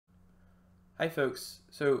Hi folks,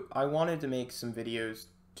 so I wanted to make some videos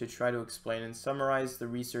to try to explain and summarize the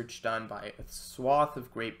research done by a swath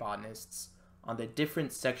of great botanists on the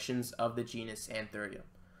different sections of the genus Anthurium.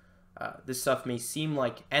 This stuff may seem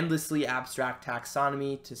like endlessly abstract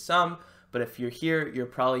taxonomy to some, but if you're here, you're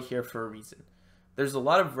probably here for a reason. There's a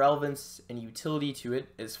lot of relevance and utility to it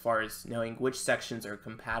as far as knowing which sections are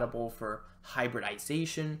compatible for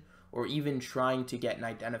hybridization or even trying to get an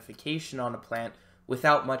identification on a plant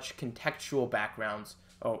without much contextual backgrounds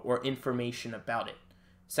or information about it.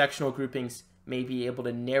 Sectional groupings may be able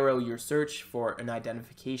to narrow your search for an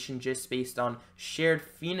identification just based on shared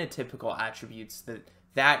phenotypical attributes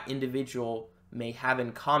that individual may have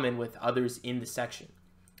in common with others in the section.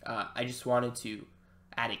 I just wanted to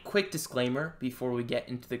add a quick disclaimer before we get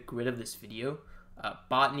into the grid of this video.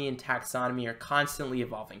 Botany and taxonomy are constantly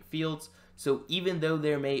evolving fields, so even though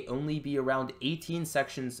there may only be around 18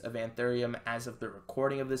 sections of Anthurium as of the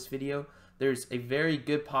recording of this video, there's a very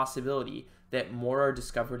good possibility that more are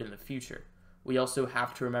discovered in the future. We also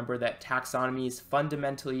have to remember that taxonomy is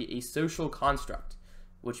fundamentally a social construct,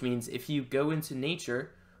 which means if you go into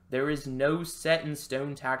nature, there is no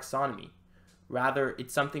set-in-stone taxonomy. Rather,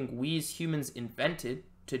 it's something we as humans invented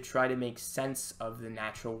to try to make sense of the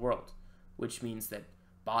natural world, which means that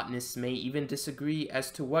botanists may even disagree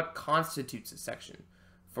as to what constitutes a section.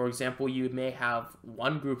 For example, you may have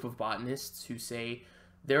one group of botanists who say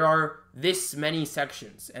there are this many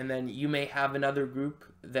sections, and then you may have another group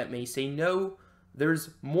that may say no,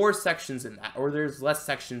 there's more sections in that, or there's less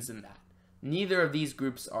sections in that. Neither of these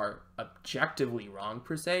groups are objectively wrong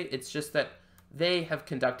per se, it's just that they have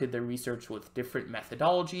conducted their research with different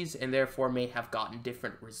methodologies and therefore may have gotten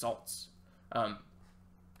different results.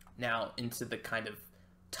 Now into the kind of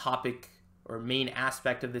topic or main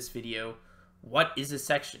aspect of this video, what is a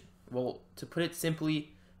section? Well, to put it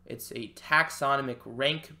simply, it's a taxonomic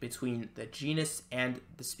rank between the genus and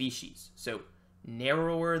the species. So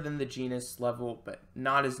narrower than the genus level, but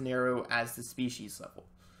not as narrow as the species level.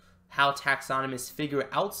 How taxonomists figure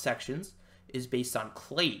out sections is based on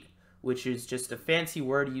clade, which is just a fancy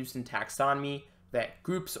word used in taxonomy that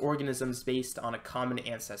groups organisms based on a common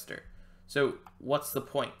ancestor. So what's the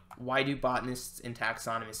point? Why do botanists and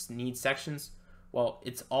taxonomists need sections? Well,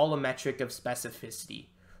 it's all a metric of specificity.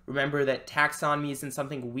 Remember that taxonomy isn't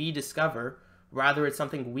something we discover, rather it's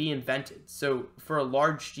something we invented. So for a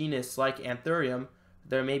large genus like Anthurium,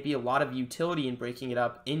 there may be a lot of utility in breaking it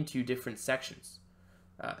up into different sections.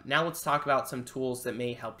 Now let's talk about some tools that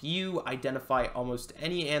may help you identify almost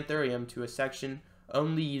any Anthurium to a section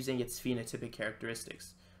only using its phenotypic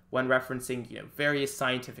characteristics when referencing various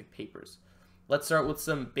scientific papers. Let's start with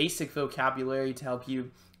some basic vocabulary to help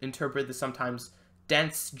you interpret the sometimes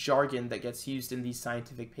dense jargon that gets used in these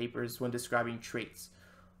scientific papers when describing traits.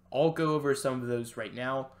 I'll go over some of those right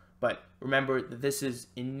now, but remember that this is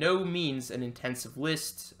in no means an intensive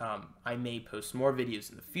list. I may post more videos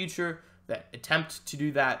in the future that attempt to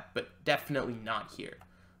do that, but definitely not here.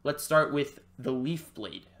 Let's start with the leaf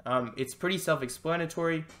blade. It's pretty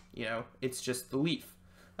self-explanatory, it's just the leaf.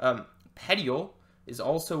 Petiole is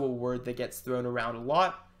also a word that gets thrown around a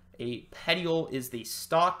lot. A petiole is the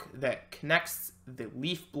stalk that connects the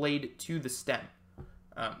leaf blade to the stem.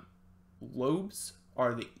 Lobes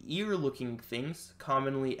are the ear-looking things,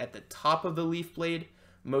 commonly at the top of the leaf blade.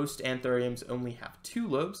 Most Anthuriums only have 2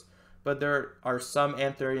 lobes, but there are some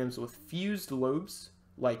Anthuriums with fused lobes,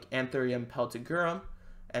 like Anthurium peltagurum,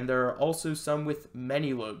 and there are also some with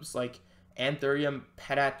many lobes, like Anthurium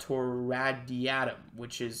petatoradiatum,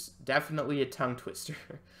 which is definitely a tongue twister.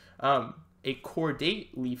 A cordate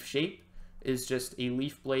leaf shape is just a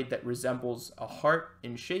leaf blade that resembles a heart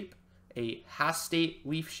in shape. A hastate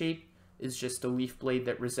leaf shape is just a leaf blade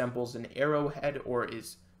that resembles an arrowhead or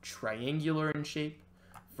is triangular in shape.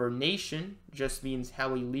 Vernation just means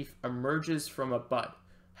how a leaf emerges from a bud,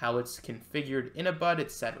 how it's configured in a bud,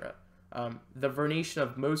 etc. The vernation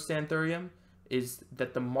of most Anthurium is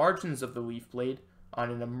that the margins of the leaf blade on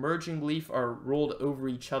an emerging leaf are rolled over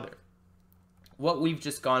each other. What we've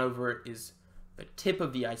just gone over is the tip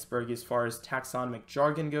of the iceberg as far as taxonomic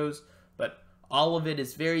jargon goes, but all of it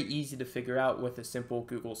is very easy to figure out with a simple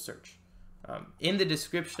Google search. In the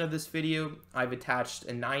description of this video, I've attached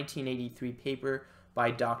a 1983 paper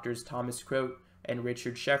by Drs. Thomas Croat and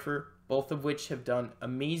Richard Sheffer, both of which have done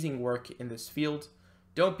amazing work in this field.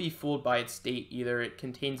 Don't be fooled by its date either. It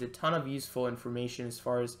contains a ton of useful information as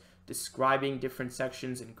far as describing different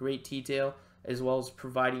sections in great detail, as well as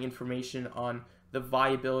providing information on the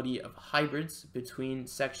viability of hybrids between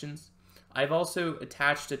sections. I've also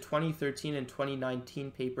attached a 2013 and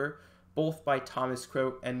 2019 paper, both by Thomas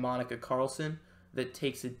Croat and Mónica Carlsen, that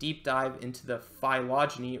takes a deep dive into the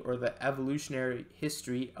phylogeny, or the evolutionary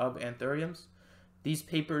history of anthuriums. These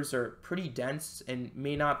papers are pretty dense and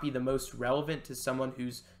may not be the most relevant to someone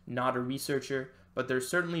who's not a researcher, but they're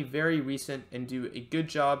certainly very recent and do a good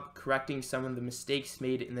job correcting some of the mistakes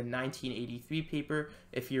made in the 1983 paper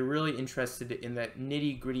if you're really interested in the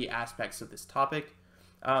nitty-gritty aspects of this topic.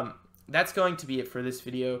 That's going to be it for this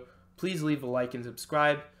video. Please leave a like and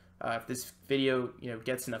subscribe. If this video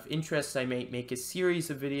gets enough interest, I may make a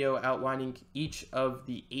series of video outlining each of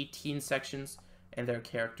the 18 sections and their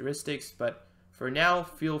characteristics, but for now,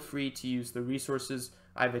 feel free to use the resources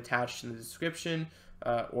I've attached in the description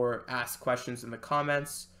or ask questions in the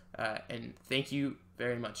comments. And thank you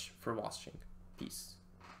very much for watching. Peace.